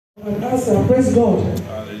An answer, praise God.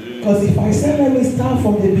 Because if I say let me start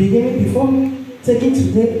from the beginning before taking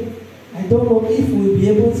today, I don't know if we'll be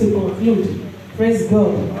able to conclude. Praise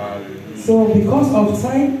God. So because of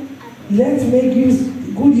time, let's make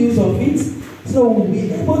good use of it. So we'll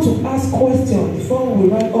be able to ask questions before we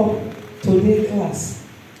wrap up today's class.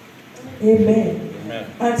 Amen.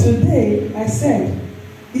 And today I said,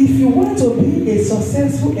 if you want to be a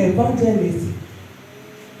successful evangelist,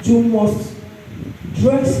 you must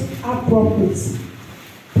dress appropriately.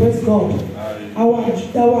 Praise God.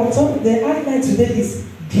 The highlight today is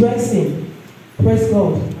dressing. Praise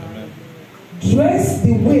God. Amen. Dress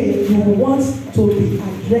the way you want to be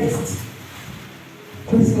addressed.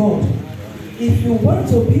 Praise God. If you want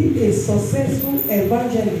to be a successful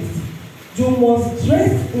evangelist, you must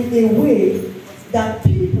dress in a way that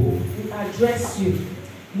people will address you.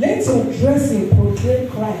 Let your dressing portray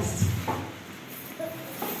Christ.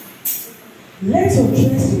 Let your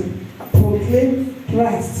dressing proclaim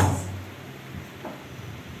Christ.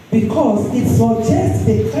 Because it suggests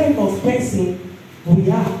the kind of person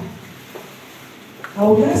we are. I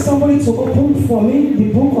would like somebody to open for me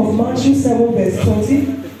the book of Matthew 7 verse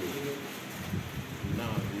 20.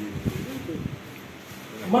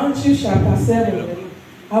 Matthew chapter 7.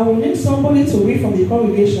 I will need somebody to read from the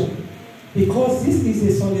congregation because this is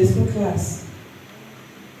a Sunday school class.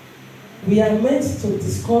 We are meant to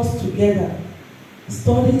discuss together,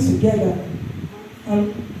 study together.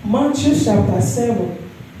 And Matthew chapter 7,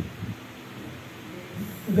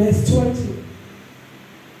 verse 20.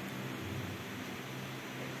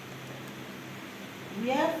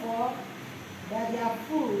 Therefore, by their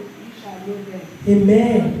fruit you shall know them.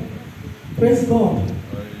 Amen. Praise God.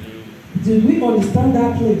 Did we understand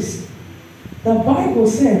that place? The Bible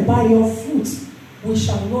said, by your fruit we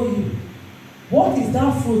shall know you. What is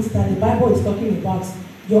that fruit that the Bible is talking about?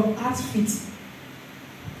 Your outfit.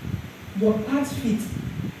 Your outfit.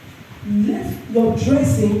 Let your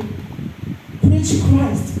dressing preach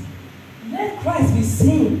Christ. Let Christ be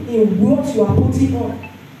seen in what you are putting on.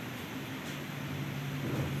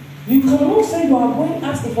 You cannot say you are going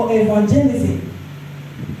asking for evangelism.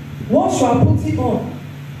 What you are putting on,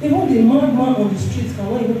 even the madman on the street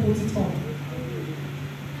cannot even put it on.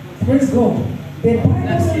 Praise God. The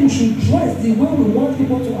Bible says you should dress the way we want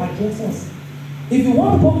people to address us. If you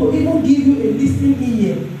want people to even give you a listening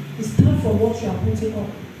ear, it starts from what you are putting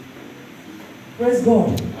on. Praise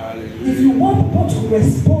God. Hallelujah. If you want people to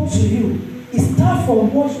respond to you, it starts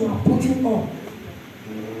from what you are putting on.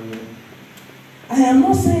 I am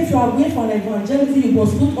not saying if you are going for an evangelism, you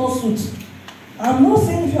must put on suit. I am not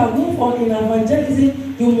saying if you are going for an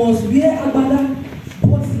evangelism, you must wear agbada.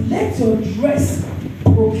 But let your dress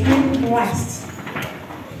proclaim Christ.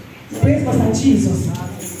 Praise God, Jesus.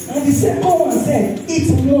 And the second one said,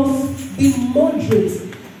 it must be moderate.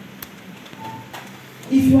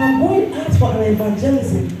 If you are going out for an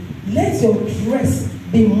evangelism, let your dress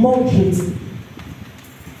be moderate.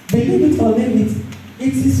 Believe it or leave it.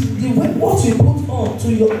 It is the way what you put on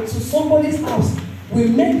to somebody's house will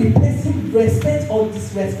make the person respect or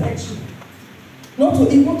disrespect you. Not to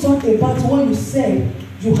even talk about what you say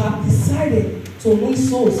you have decided to win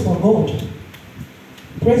souls for God.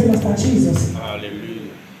 Praise Master Jesus. Hallelujah.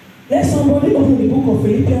 Let somebody open the book of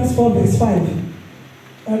Philippians 4 verse 5.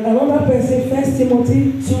 And another person, 1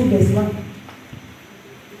 Timothy 2 verse 9.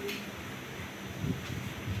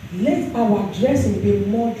 Let our dressing be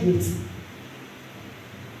moderate.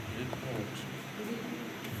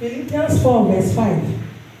 Philippians 4 verse 5. 1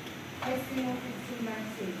 Timothy 2 9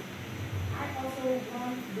 says, I also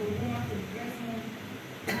want the woman to dress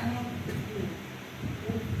among you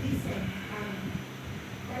with decent and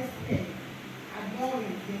respect,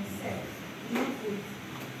 adoring themselves, not with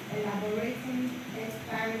elaborating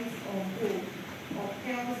hairstyles or gold or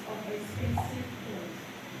pearls of expensive clothes.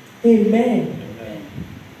 Amen.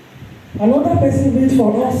 Another person read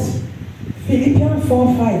for us Philippians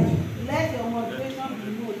 4 5. Let your moderation be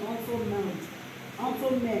known unto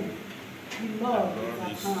men. The Lord is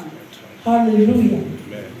at hand. Hallelujah.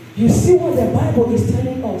 Amen. You see what the Bible is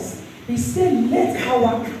telling us? He said, let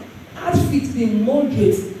our outfit be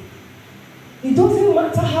moderate. It doesn't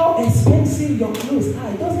matter how expensive your clothes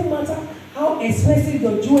are. It doesn't matter how expensive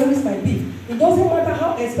your jewelry might be. It doesn't matter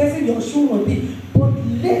how expensive your shoe will be. But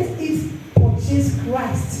let it purchase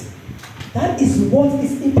Christ. That is what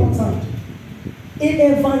is important. In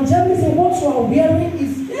evangelism, what you are wearing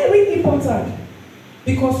is very important.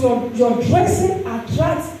 Because your dressing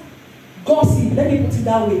attracts gossip. Let me put it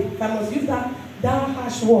that way. If I must use that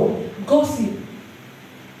harsh word. Gossip.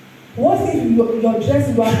 What if your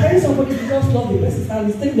dressing, you are telling somebody to just love the person and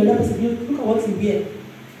mistake the other person, look at what he wears.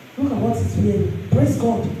 Look at what it's wearing. Praise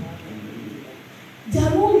God. They are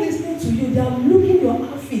not listening to you. They are looking at your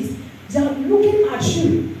outfit. They are looking at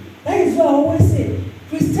you. That is why I always say,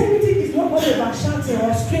 Christianity is not all about shouting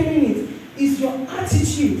or screaming it. It's your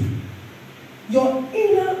attitude, your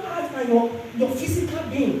inner heart, and your physical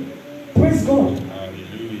being. Praise God.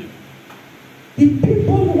 Hallelujah. The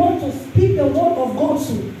people who want to speak the word of God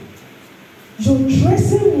to, your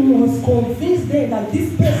dressing must convince them that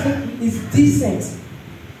this person is decent.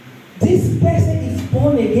 This person is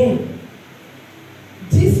born again.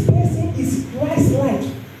 This person is Christ-like.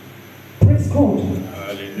 Praise God.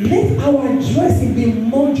 Hallelujah. Let our dressing be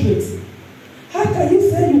moderate. How can you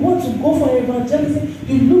say you want to go for evangelism?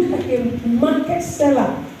 You look like a market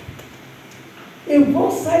seller, a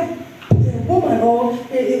roadside woman, or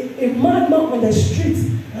a madman on the street,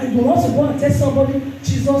 and you want to go and tell somebody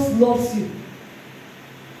Jesus loves you.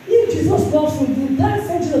 If Jesus loves you, then that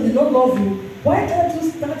same Jesus did not love you. Why can't you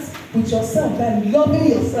start with yourself by loving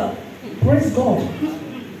yourself? Praise God.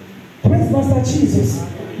 Praise Master Jesus.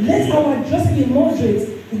 Let our dressing be moderate.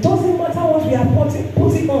 It doesn't matter what we are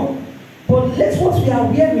putting on, but let what we are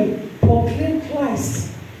wearing proclaim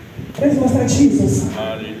Christ. Praise Master Jesus.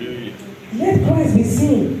 Hallelujah. Let Christ be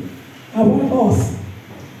seen around us.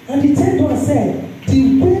 And the 10th one said,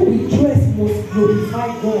 the way we dress must glorify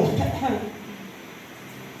God.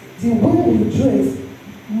 The way we dress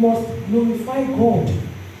must glorify God.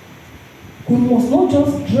 We must not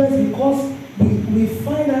just dress because we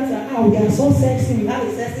find out that we are so sexy, we have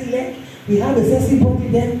a sexy leg, we have a sexy body,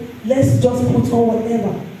 then let's just put on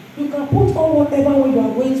whatever. You can put on whatever when you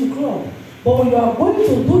are going to club. But when you are going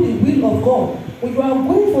to do the will of God, when you are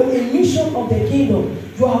going for a mission of the kingdom,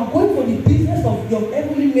 you are going for the business of your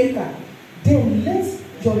heavenly maker, then let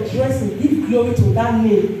your dressing give glory to that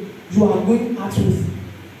name you are going out with.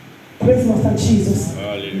 Praise Master Jesus.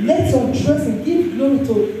 Hallelujah. Let your dressing give glory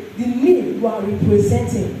to the name you are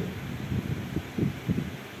representing.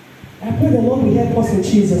 I pray the Lord will help us in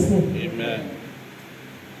Jesus' name. Amen.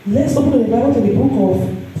 Let's open the Bible to the book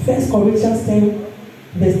of 1 Corinthians 10,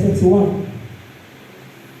 verse 31.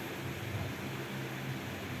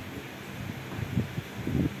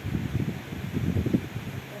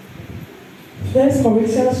 First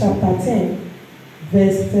Corinthians chapter 10,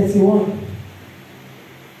 verse 31.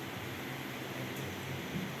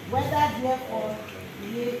 Whether therefore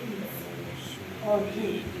ye eat or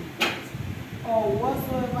drink, or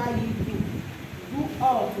whatsoever ye do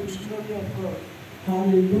all to the glory of God.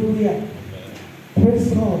 Hallelujah.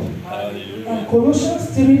 Praise God. Hallelujah. And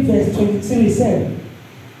Colossians 3, verse 23 said,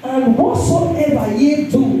 and whatsoever ye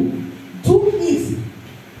do, do it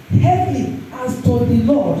heartily as to the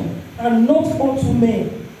Lord, and not unto men.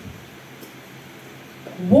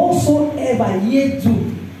 Whatsoever ye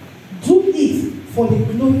do, do it for the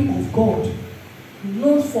glory of God,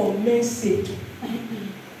 not for men's sake.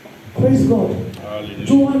 Praise God. Hallelujah.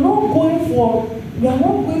 You are not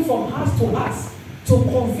going from house to house to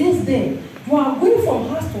convince them. You are going from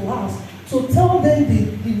house to house to tell them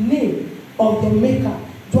the name of the Maker.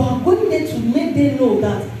 You are going there to make them know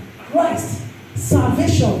that Christ,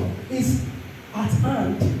 salvation is at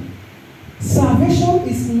hand. Salvation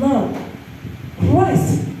is now.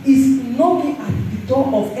 Christ is knocking at the door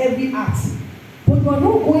of every heart. But you are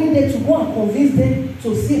not going there to go and convince them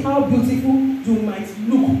to see how beautiful you might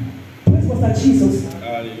look. Praise Master Jesus.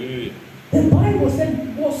 Hallelujah. The Bible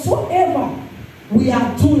said, whatsoever we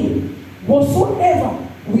are doing, whatsoever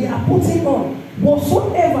we are putting on,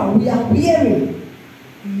 whatsoever we are wearing,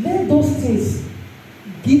 let those things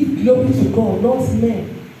give glory to God, not men.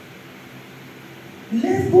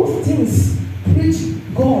 Let those things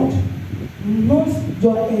preach God, not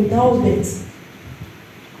your endowment.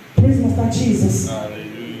 Praise Master Jesus.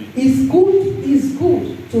 Hallelujah. It's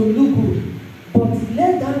good to look good, but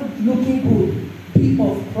let that looking good be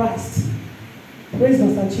of Christ. Praise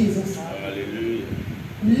Master Jesus. Hallelujah.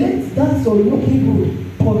 Let that your looking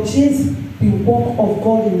good purchase the work of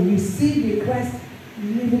God in you. See the Christ,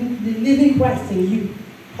 the living Christ in you.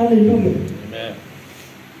 Hallelujah. Amen.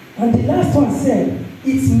 And the last one said,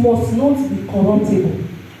 it must not be corruptible.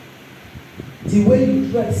 The way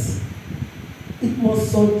you dress, it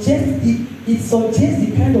must suggest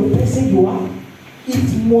the kind of person you are.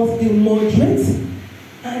 It must be moderate,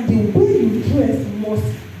 and the way you dress must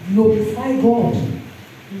glorify God.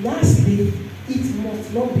 Lastly, it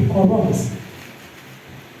must not be corrupt.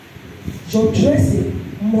 Your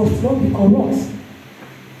dressing must not be corrupt.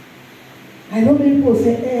 I know many people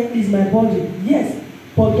say, is my body. Yes,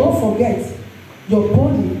 but don't forget, your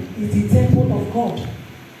body is the temple of God.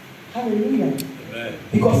 Hallelujah. Amen.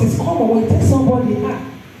 Because it's common when you tell somebody,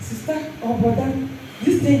 sister or brother,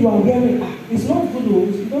 this thing you are wearing, It's not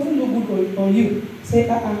good, it doesn't look good on you. Say,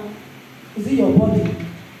 is it your body?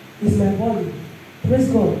 It's my body. Praise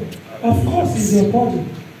God. Of course, it's your body.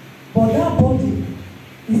 But that body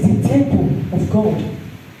is the temple of God.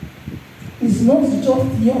 It's not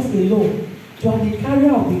just yours alone. You are the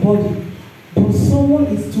carrier of the body. But someone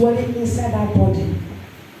is dwelling inside that body.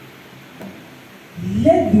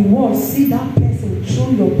 Let the world see that person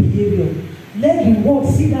through your behavior. Let the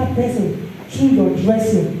world see that person through your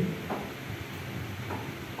dressing.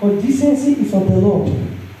 Because decency is of the Lord.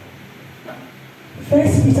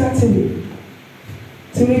 1 Peter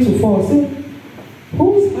 3:4 says,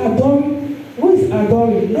 who is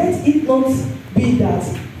adoring? Let it not be that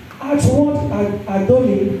outward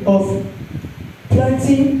adorning of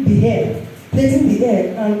plaiting the hair,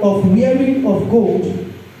 and of wearing of gold,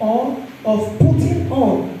 or of putting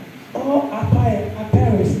on all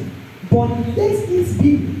apparel, but let it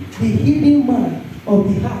be the hidden man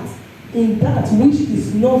of the heart, in that which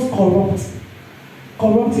is not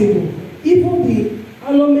corruptible, even the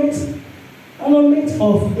ornament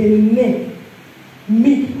of a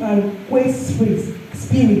meek and quiet spirit,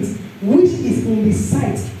 which is in the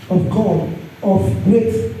sight of God of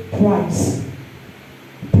great price.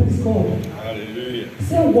 Praise God. Hallelujah.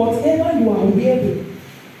 Say, whatever you are wearing,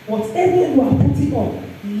 whatever you are putting on,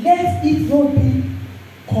 let it not be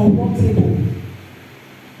corruptible.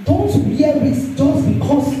 Don't wear it just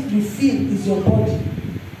because you feel it's your body.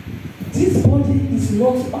 This body is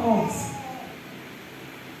not ours.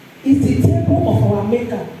 It's the temple of our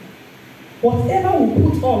Maker. Whatever we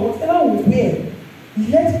put on, whatever we wear,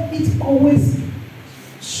 let it always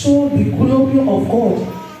show the glory of God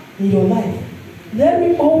in your life. Let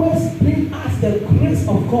it always bring out the grace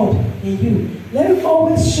of God in you. Let it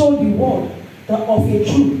always show the world that of a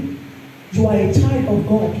truth, you are a child of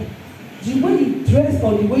God. The way you dress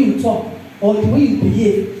or the way you talk or the way you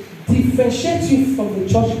behave differentiates you from the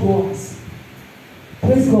church goers.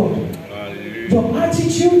 Praise God. Hallelujah. Your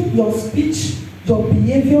attitude, your speech, your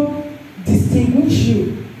behavior distinguish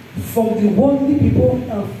you from the worldly people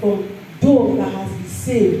and from those that has been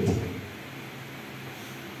saved.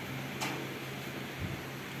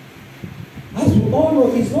 As we all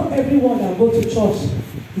know, it's not everyone that go to church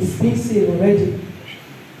is being saved already.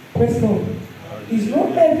 Praise God. It's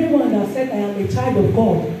not everyone that said, I am a child of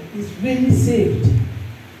God, is really saved.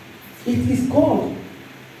 It is God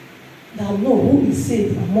that knows who is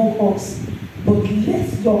saved among us. But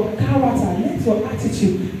let your character, let your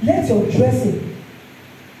attitude, let your dressing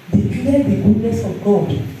declare the goodness of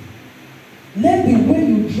God. Let the way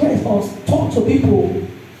you dress or talk to people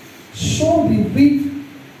show the real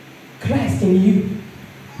Christ in you.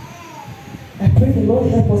 I pray the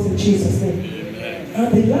Lord help us in Jesus' name. Amen.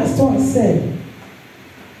 And the last one said,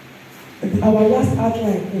 our last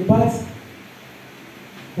outline about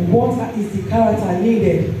what is the character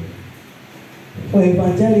needed for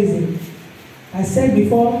evangelism. I said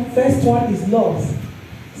before, first one is love,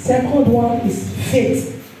 second one is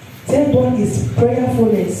faith, third one is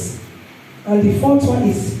prayerfulness, and the fourth one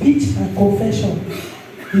is speech and confession,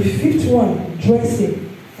 the fifth one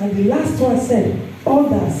dressing, and the last one said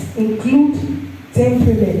others include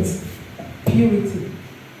temperament, purity.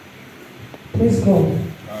 Praise God.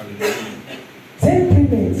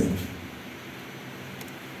 Temperament.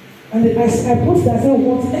 And I put that saying,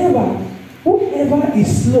 whoever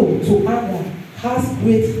is slow to anger has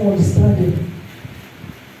great understanding.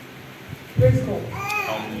 Praise God.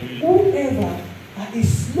 Whoever is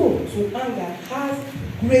slow to anger has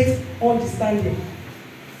great understanding.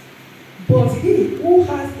 But he who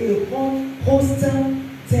has a hostile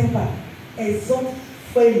temper exalts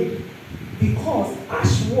folly, because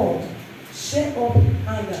harsh words stir up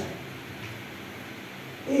anger.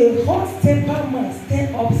 A hot-tempered man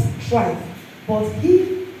stirs up strife, but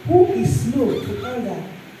he who is slow to anger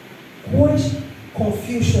quenches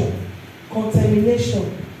confusion,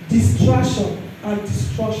 contamination, distraction, and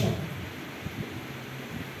destruction.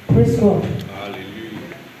 Praise God. Hallelujah.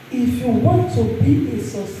 If you want to be a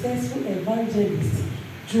successful evangelist,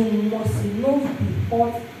 you must not be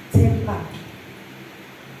hot-tempered.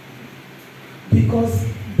 Because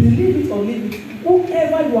believe it or leave it,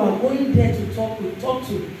 whoever you are going there to talk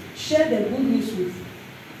to, share the good news with.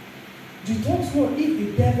 You don't know if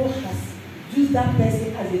the devil has used that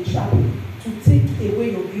person as a trap to take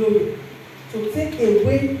away your glory, to take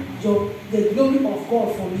away the glory of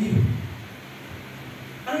God from you.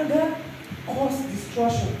 Anger causes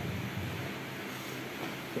destruction.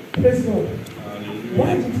 Praise God.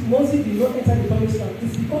 Why did Moses not enter the promised land?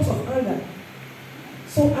 It's because of anger.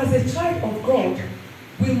 So as a child of God,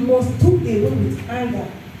 we must do away with anger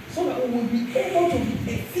so that we will be able to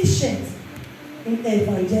be efficient in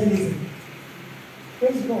evangelism.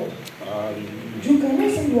 Praise God. Hallelujah. You cannot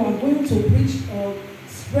say you are going to preach or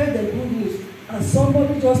spread the good news and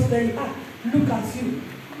somebody just tell you, look at you.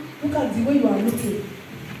 Look at the way you are looking.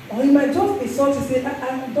 Or you might just insult you, say,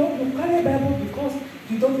 I don't carry a Bible because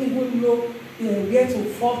you don't even know where to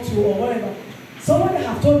fall to or whatever. Somebody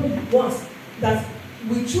have told me once that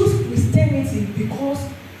we choose Christianity because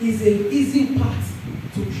it's an easy path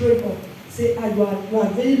to trade on. Say, you are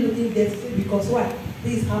very looking dirty because why?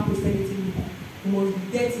 This is how Christianity is. You must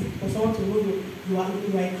be dirty for someone to know you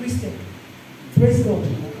are a Christian. Praise God.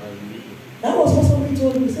 That was what somebody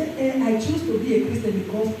told me. He said, I choose to be a Christian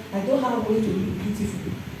because I don't have money to look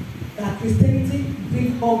beautiful. That Christianity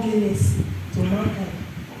brings ugliness to mankind.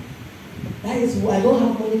 That is why I don't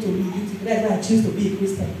have money to look beautiful. That's why I choose to be a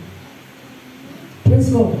Christian. Praise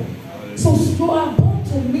God. So you are born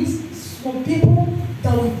to meet some people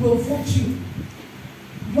that will provoke you.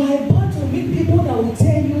 You are born to meet people that will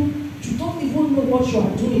tell you you don't even know what you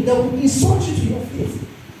are doing. They will insult you to your face.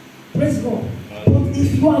 Praise God. But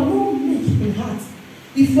if you are not meek in heart,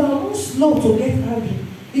 if you are not slow to get angry,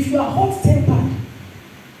 if you are hot-tempered,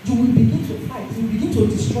 you will begin to fight. You will begin to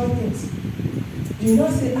destroy things. You will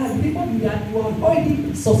not say, the people you have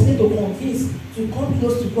already succeeded to convince to come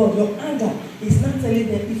close to God. Your anger is not telling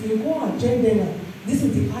them, if you go and join them now, this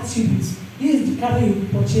is the attributes. This is the car you will be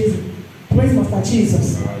purchasing. Praise Master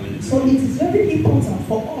Jesus. So it is very important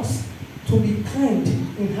for us to be kind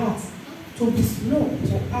in heart, to be slow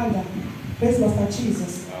to anger. Praise Master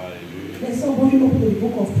Jesus. Let somebody open the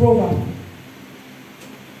book of Proverbs.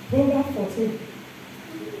 Proverbs 14,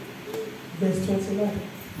 verse 29.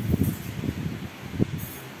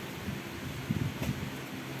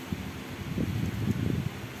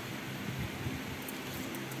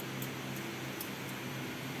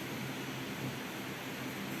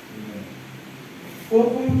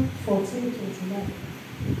 Proverbs 14, 29.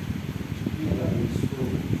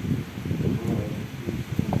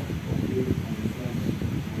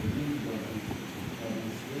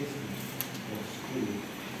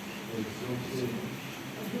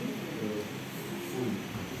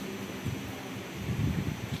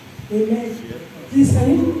 Amen. Please, can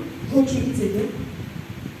you go through it again?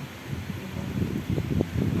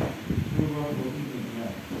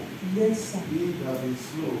 Yes, sir. He that is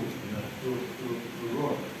slow to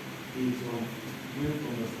wrath is of great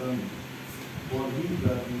understanding, but he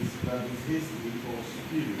that is hasty of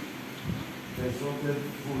spirit exalted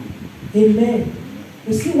fully. Amen.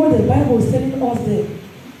 You see what the Bible is telling us there?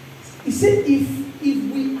 He said, if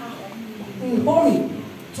we are in hurry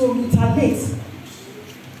to retaliate,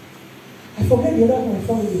 I forget the other one I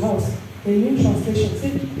found in the house, the New Translation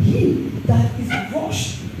said, he that is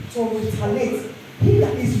rushed to retaliate, he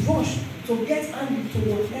that is rushed to get angry to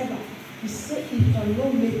whatever, he said he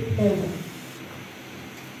cannot make error.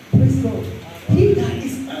 Praise God. He that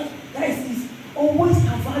is always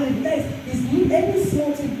available, that is any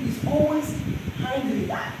small thing is always angry.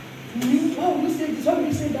 Why would you say this? Why would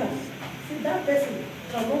you say that? See, that person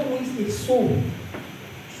cannot waste a soul.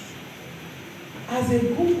 As a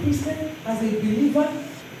good Christian, as a believer,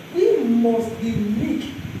 we must be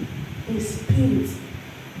meek in spirit.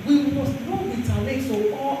 We must not retaliate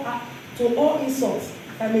to all insults.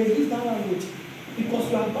 I may use that language because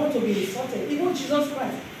we are bound to be insulted. Even Jesus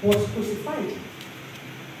Christ was crucified.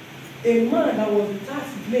 A man that was without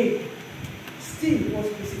blame still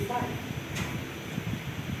was crucified.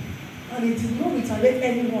 And he did not retaliate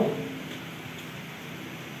anyone.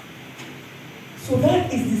 So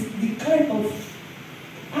that is the kind of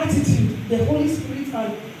attitude the Holy Spirit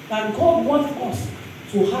and God wants us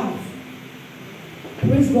to have.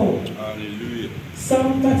 Praise God. Hallelujah.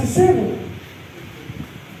 Psalm 37,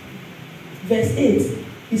 verse 8,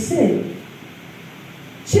 he said,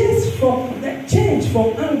 change from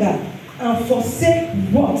anger and forsake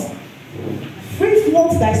wrath. Free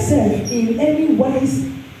not thyself in any ways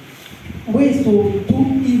to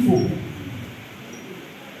do evil.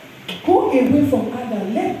 Go away from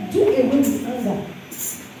anger. Do away with anger.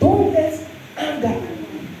 Don't let anger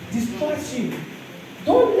distract you.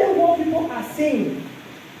 Don't let what people are saying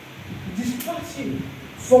distract you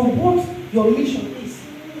from what your mission is.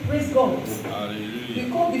 Praise God. Hallelujah.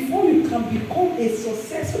 Because before you can become a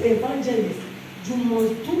successful evangelist, you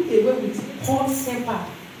must do away with hot temper.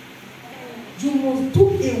 You must do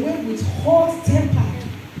away with hot temper.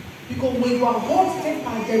 Because when you are hot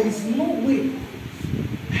tempered, there is no way.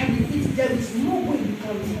 I repeat, there is no way you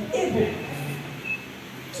can be able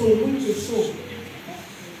to win a soul.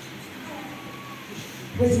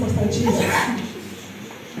 Praise Master Jesus.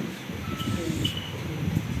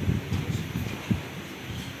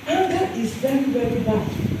 Anger is very, very bad.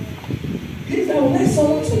 Please, I would like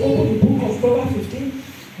someone to open the book of Proverbs 15.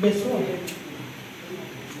 Verse 1.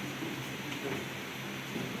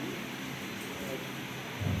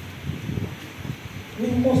 We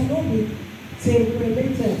must not be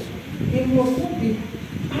temperamental. We must not be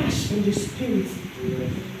harsh in the spirit.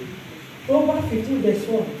 Proverbs 15 verse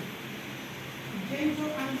 1.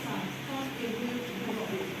 Gentle answer turn away to God,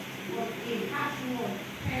 but a harsh word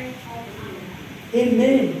turns off anger.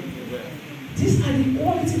 Amen. These are the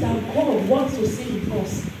qualities that God wants to see in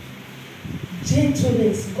us.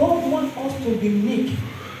 Gentleness. God wants us to be meek.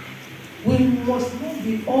 We must not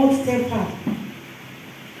be hot-tempered.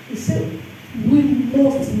 He said, we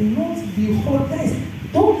must not be hot. Guys,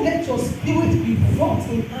 don't let your spirit be wrought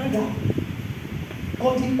in anger.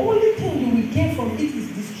 But the only thing you will gain from it is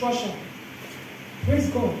destruction. Praise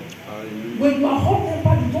God. When you are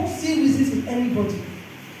hot-tempered, you don't see reasons with anybody.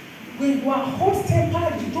 When you are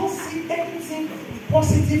hot-tempered, you don't see anything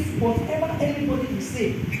positive, whatever anybody will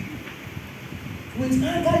say. With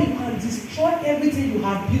anger, you can destroy everything you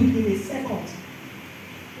have built in a second.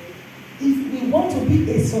 If we want to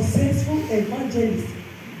be a successful evangelist,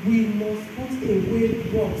 we must put away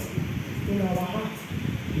wrath in our heart.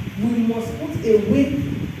 We must put away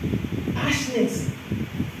harshness.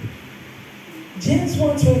 James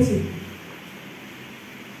 1:20.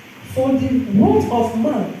 For the wrath of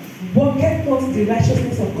man worketh not the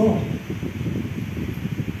righteousness of God.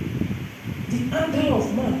 The anger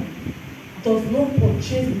of man does not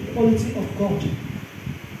purchase the quality of God.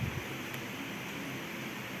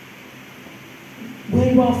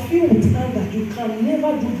 When you are filled with anger, you can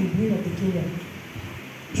never do the will of the kingdom.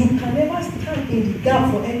 You can never stand in the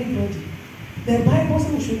gap for anybody. The Bible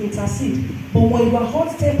says we should intercede. But when you are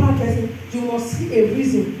hot-tempered person, you must see a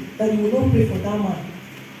reason that you will not pray for that man.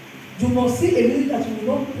 You must see a reason that you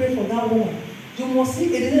will not pray for that woman. You must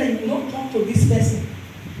see a reason that you will not talk to this person.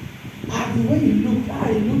 The way you look,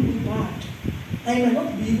 you look bad. And you might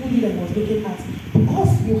not be even you that was looking at.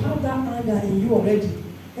 Because you have that anger in you already.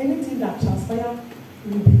 Anything that transpires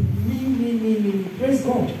will be me. Praise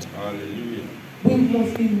God. Hallelujah. We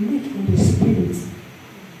must be meek in the spirit.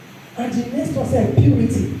 And the next one said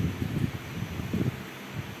purity.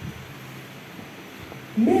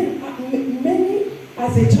 Many,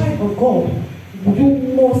 as a child of God, you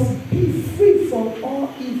must be free from all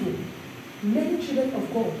evil. Many children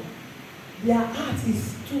of God, their heart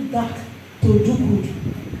is too dark to do good.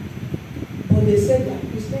 But they say they are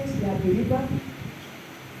Christians, they are believers,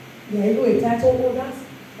 they are even a title holders,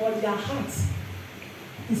 but their heart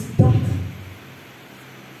is dark.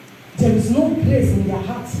 There is no grace in their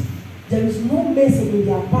heart. There is no mercy in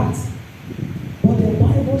their heart. But the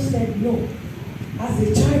Bible said no. As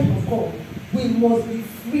a child of God, we must be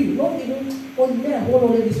free. Not even on there, hold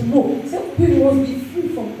on this. No. It said we must be free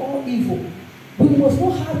from all evil. We must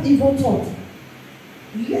not have evil thoughts.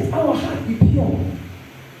 Let our heart be pure.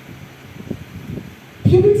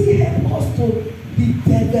 Purity helps us to be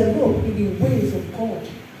developed in the ways of God.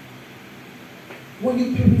 When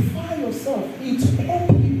you purify yourself, it will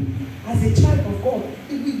help you as a child of God.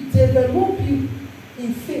 It will develop you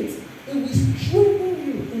in faith. It will strengthen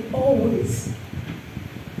you in all ways.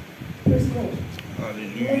 Praise God.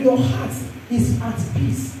 Hallelujah. When your heart is at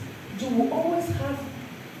peace, you will always have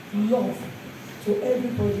love to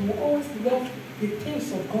everybody. You will always love the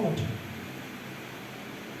things of God.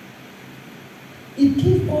 It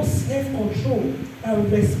gives us self-control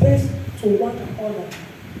and respect to one another.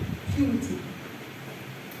 Purity.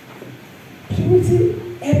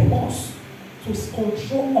 Purity helps us to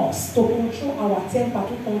control our temper,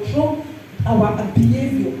 to control our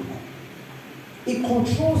behavior. It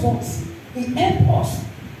controls us. It helps us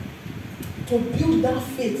to build that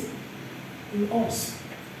faith in us.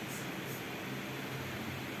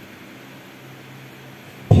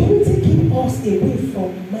 Purity keeps us away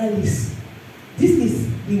from malice. This is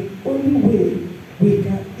the only way we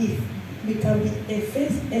can be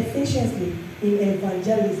efficiently in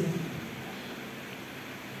evangelism.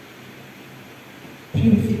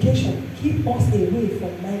 Purification keeps us away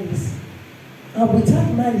from malice. And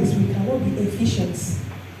without malice, we cannot be efficient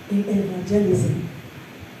in evangelism.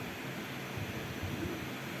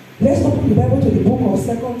 Let's open the Bible to the book of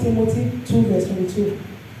 2 Timothy 2 verse 22.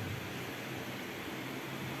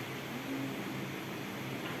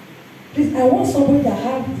 Please, I want somebody that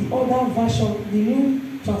have the other version, the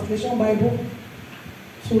New Translation Bible,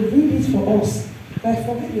 to read it for us. I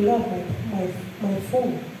forget to have my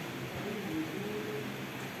phone.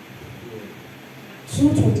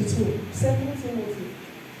 2:22. 2 Timothy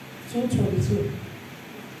 2:22.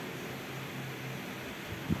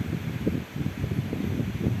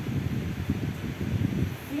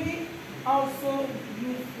 Flee also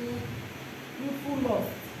youthful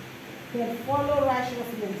lust, but follow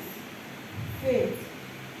righteousness, faith,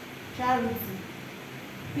 charity,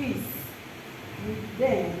 peace with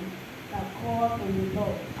them that call on the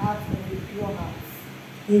Lord out of a pure heart.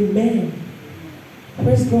 Amen.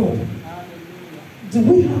 Praise God. Hallelujah. Do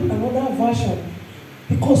we have another version?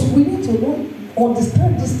 Because we need to know,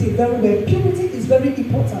 understand this thing very well. Purity is very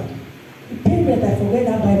important. The parent, I forget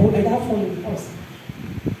that Bible and that phone in the house.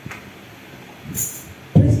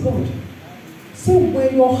 Praise God. So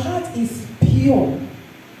when your heart is pure,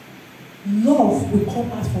 love will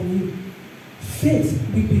come out from you. Faith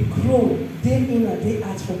will be grown day in and day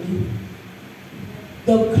out from you.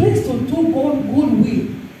 The grace to do God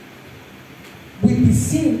good will be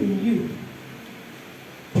seen in you.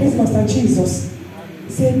 Praise Master Jesus.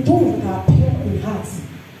 Say those that are pure in heart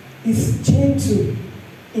is gentle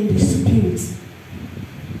in the spirit,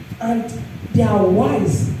 and they are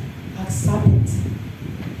wise as serpents.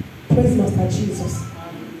 Praise Master Jesus.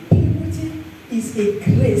 Purity is a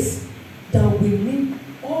grace that we need.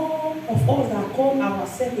 All of us that call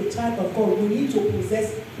ourselves a child of God, we need to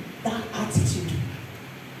possess that attitude.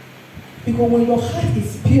 Because when your heart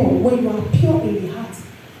is pure, when you are pure in the heart,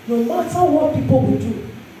 no matter what people will do,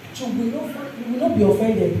 you will not be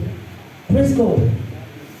offended. Praise God.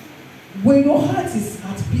 When your heart is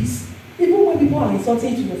at peace, even when people are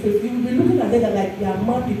insulting you to your face, you will be looking at them like they are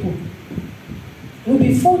mad people. It will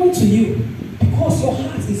be funny to you because your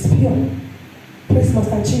heart is pure. Praise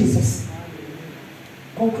Master Jesus.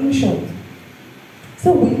 Conclusion.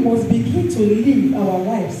 So we must begin to live our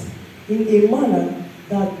lives in a manner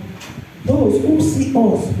that those who see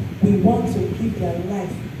us will want to give their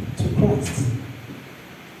life to Christ.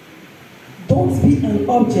 Don't be an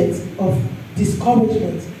object of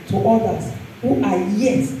discouragement to others who are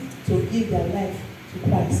yet to give their life to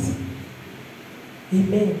Christ.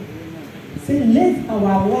 Amen. Say, let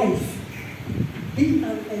our life be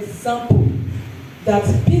an example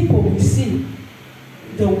that people will see.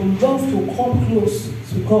 They will love to come close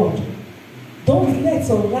to God. Don't let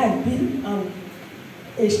your life be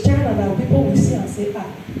a standard that people will see and say,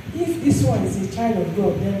 if this one is a child of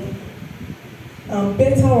God, then I'm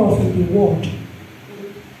better off in the world.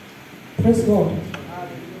 Praise God.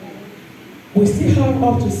 We still have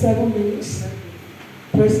up to 7 minutes.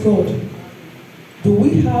 Praise God. Do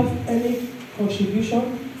we have any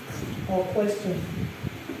contribution or question?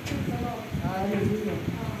 Hallelujah.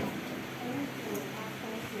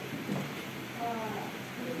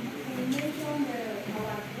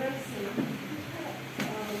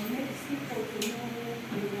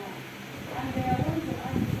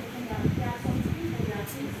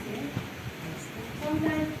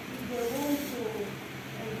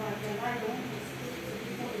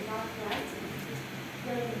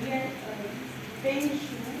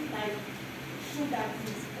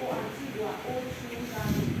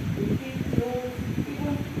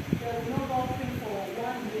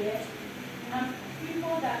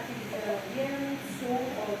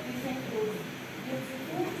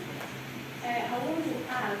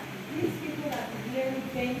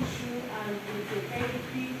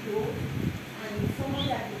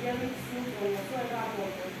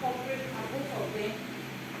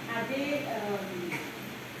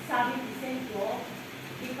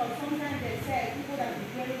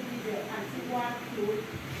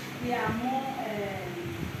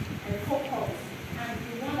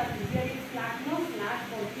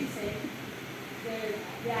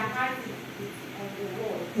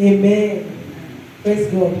 Amen.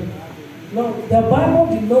 Praise God. No, the Bible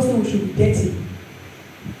did not say we should be dirty.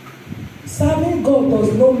 Serving God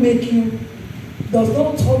does not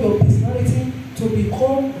turn your personality to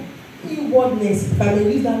become inwardness, if I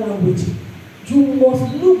may use that language. You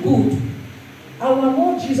must look good. Our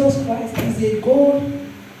Lord Jesus Christ is a God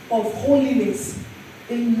of holiness.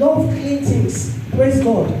 He loves clean things. Praise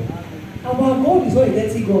God. Our God is not a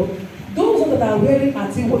dirty God. Those that are wearing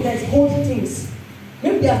old things,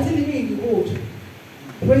 maybe they are still living in the old.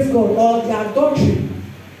 Praise God. Or they are doctrine.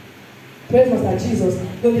 Praise Master Jesus.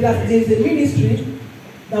 There is a ministry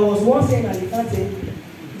that was once here in Alicante.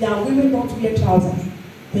 Their women don't wear trousers.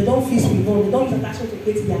 They don't fix with on. They don't use attachment to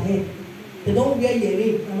plait their hair. They don't wear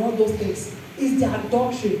earring and all those things. It's their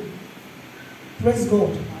doctrine. Praise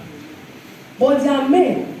God. But their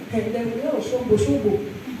men, they wear shombo.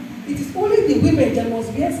 It is only the women that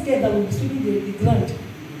must wear skirt that will be sweeping the ground.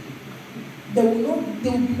 They will be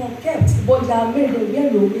not kept, but their men, they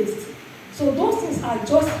wear low waist. So those things are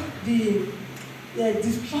just the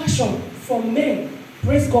distraction from men.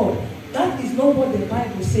 Praise God. That is not what the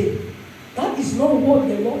Bible says. That is not what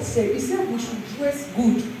the Lord said. He said we should dress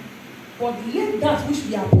good. But let that which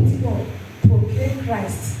we are putting on proclaim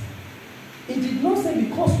Christ. He did not say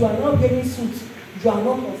because you are now wearing suits, you are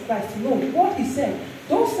not of Christ. No, what he said,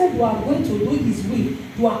 don't say you are going to do his will,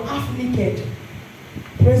 you are half naked.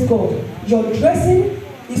 Praise God. Your dressing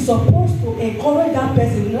is supposed to encourage that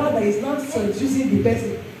person, now that it's not seducing the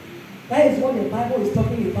person. That is what the Bible is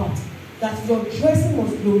talking about. That your dressing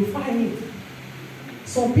must glorify him.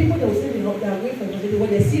 Some people, they will say they are going for evangelism. When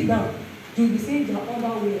they sit down, you will be seeing their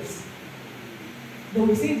underwears. They will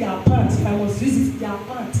be seeing their pants. If I must use it, their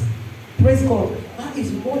pants. Praise God. That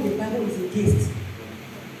is what the Bible is against.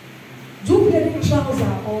 You wearing trousers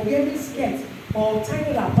or wearing skirt or tying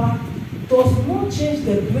it back does not change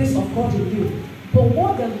the grace of God in you. But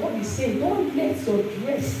what the Lord is saying, don't let your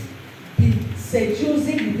dress be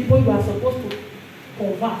seducing the people you are supposed to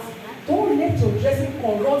convert. Don't let your dressing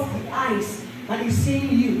corrupt the eyes and is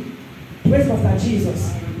seeing you. Praise Master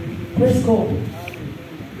Jesus. Praise God.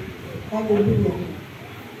 Hallelujah.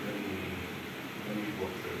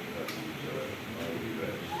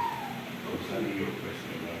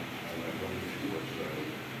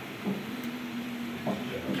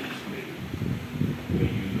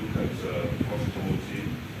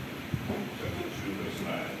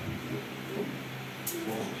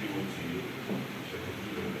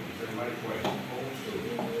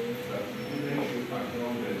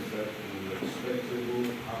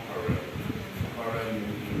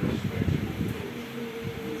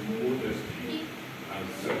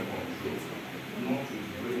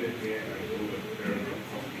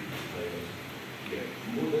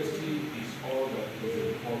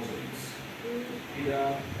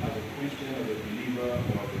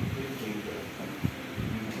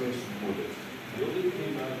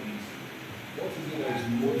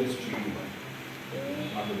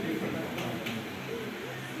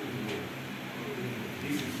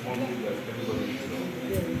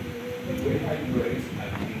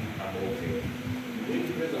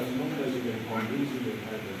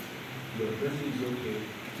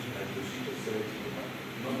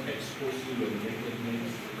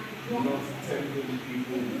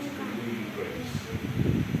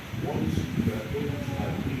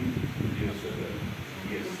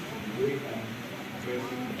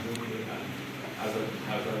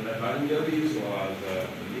 As an evangelist or as a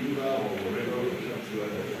believer or whatever,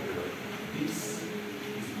 this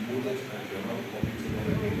is modest and you're not committing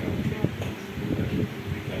anything that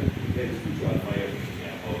we can get to admire you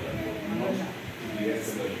and all that, but not to the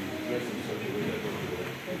extent that you dress in such a way that the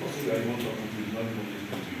person that you want talking to is not even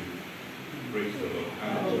listening to you. Praise the Lord.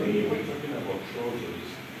 And when you were talking about trousers,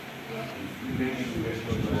 you mentioned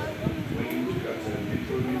when you look at Deuteronomy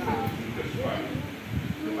 22 verse 5,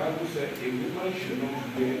 the Bible said a woman should not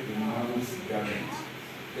wear a man's garment.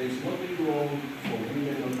 There is nothing wrong for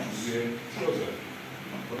women not to wear trousers.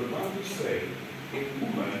 But the Bible said a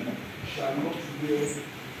woman shall not wear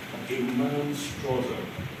a man's trousers.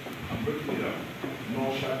 I'm breaking it down. Nor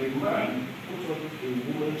shall a man put on a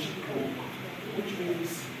woman's cloak. Which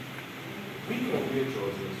means we can wear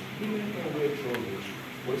trousers, women can wear trousers.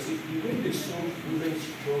 But see, the way they saw women's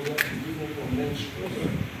trousers is different from men's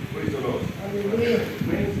trousers. Praise the Lord.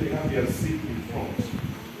 Men, they have their seat in front.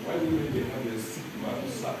 While women, they have their seat at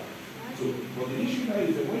the side. So, but the issue now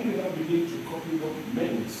is that when you now begin to copy what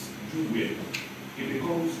men do wear, it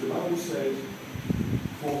becomes, the Bible says,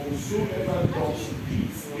 for whosoever does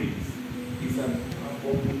these things is an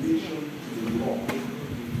abomination to the Lord,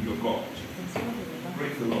 your God.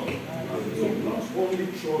 Praise the Lord. So not only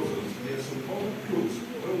trousers, there's some other clothes.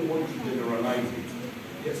 When we want to generalize it,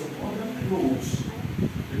 there's some other clothes,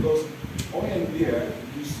 because on and there,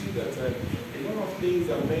 you see that a lot of things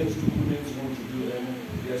that men do, women want to do, and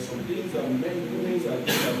there are some things that women are doing that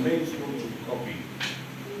men want to copy.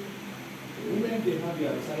 Women, they have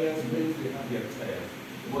their attires, men, they have their attires.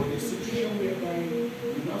 But in a situation whereby you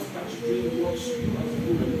now start doing what you as a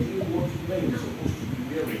woman, doing what men are supposed to be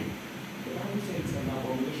wearing, the Bible says it's an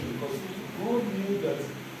abomination, because God knew that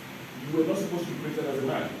you were not supposed to be created as a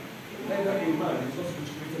man. Neither a man is not supposed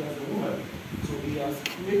to be created as a woman. So he has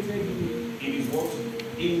created you in his what?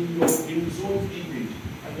 In his own image.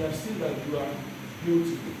 And he has seen that you are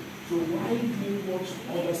beautiful. So why do what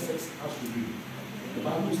other sex has to do? The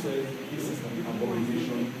Bible says this is an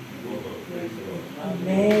abomination to God. Praise the Lord.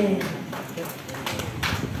 Amen.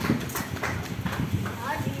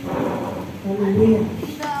 Hallelujah.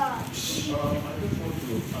 I just want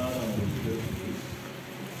to add this,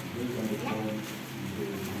 based on the point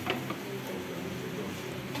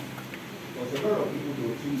because a lot of people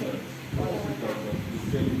don't think that why is it that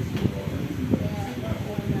Christianity or anything that is in our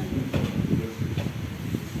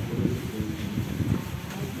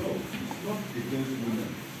no, it's not against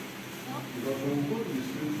women. Because when we go to the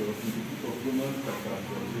scriptures in the book of Romans chapter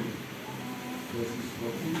 14,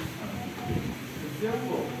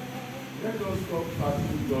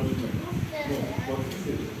 judgment. No, but he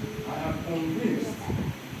says, I am convinced,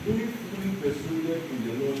 being fully persuaded in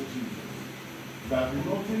the Lord Jesus, that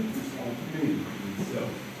nothing is unclean in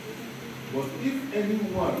itself. But if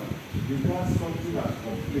anyone regards something as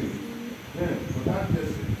unclean, then for that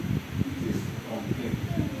person it is unclean.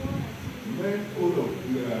 Men out of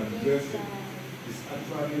dressing is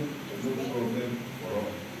actually no problem for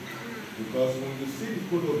us. Because when you see the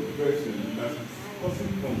code of dressing that is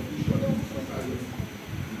causing confusion in society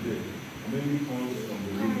today, mainly comes from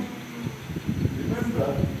the women. Remember,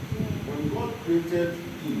 when God created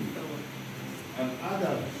Eve, and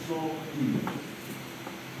Adam saw Eve,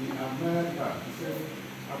 he admired her. He said,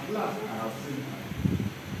 at last I have seen her.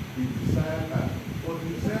 He desired her. But he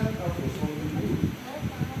desired her for something good.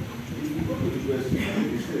 If you go to the verse, he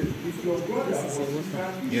says, if your brother or sister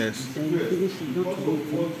is distressed because of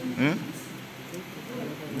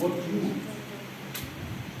what you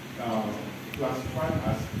classify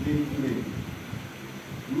as clean,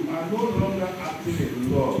 you are no longer acting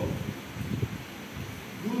in love.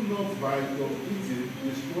 Do not by your eating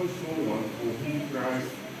destroy someone for whom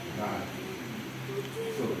Christ died.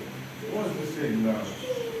 So, what is he saying now?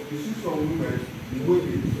 You see some women, the way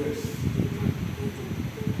they dress,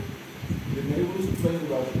 they may even spend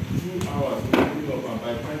about 2 hours cleaning up, and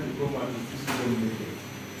by the time they come out, you see them naked.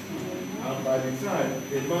 And by the time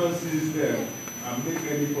a man sees them and make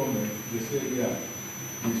any comment, they say, yeah,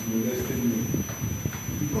 he's molesting me.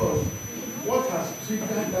 Because what has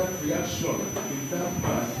triggered that reaction in that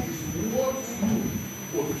man is what you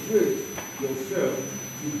portray yourself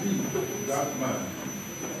to be that man.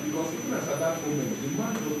 Because even as at that moment, the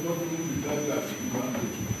man does not even regard you as a human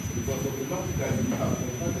being. Because automatically you have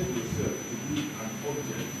converted yourself to be an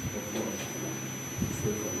object of God.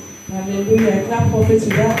 Hallelujah. Clap for faith to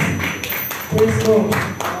that. Praise God.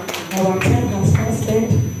 Our time has passed.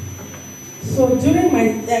 So during my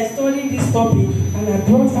studying this topic, and I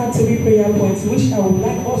brought out 3 prayer points which I would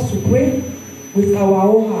like us to pray with our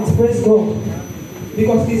own hearts. Praise God.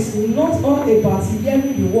 Because it's not all about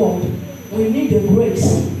hearing the word. We need the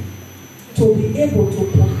grace to be able to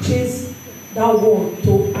purchase that word,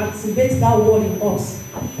 to activate that word in us.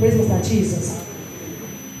 Praise Mr. Jesus.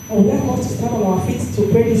 I would like us to stand on our feet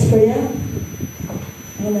to pray this prayer.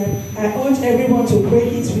 And I urge everyone to pray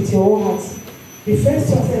it with your own heart. The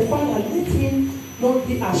first one said, Father, let me not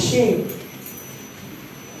be ashamed.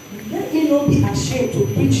 Let me not be ashamed to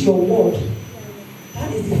preach your word.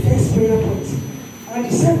 That is the first prayer point. And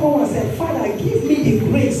the second one said, Father, give me the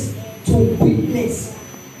grace to witness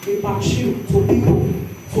about you to people,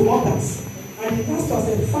 to others. And the last one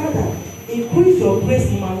said, Father, increase your grace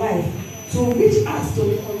in my life to reach out to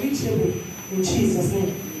the unreachable in Jesus'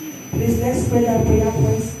 name. Please let's pray that prayer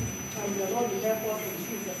points. And the Lord will help us in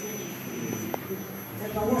Jesus' name.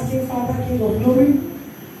 Everlasting Father, King of glory,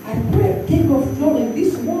 I pray, King of glory,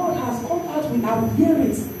 this word has come out with our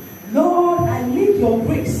hearings. Lord, I need your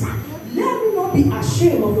grace. Let me not be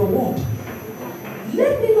ashamed of your word.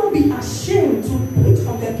 Let me not be ashamed to preach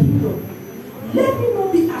of the kingdom. Let me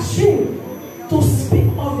not be ashamed to speak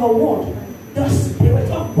of your word. The spirit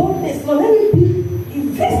of boldness, Lord, let it be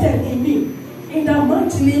invested in me. In the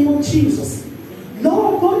mighty name of Jesus.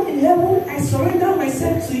 Lord God in heaven, I surrender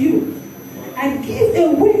myself to you. I give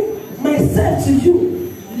away myself to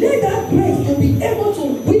you. Let that grace to be able to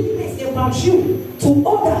witness about you to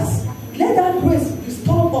others. Let that grace be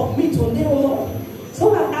stored of me today, O Lord.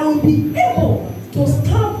 So that I will be able to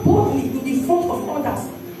stand boldly in the front of others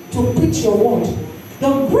to preach your word.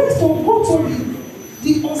 The grace to go to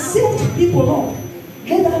the unsaved people, Lord.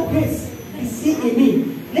 Let that grace be seen in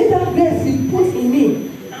me. Let that grace be put in me.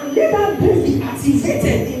 And let that grace be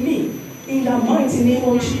activated in me. In the mighty name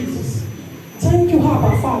of Jesus. Thank you,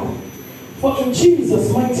 Abba Father. For in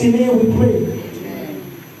Jesus' mighty name we pray.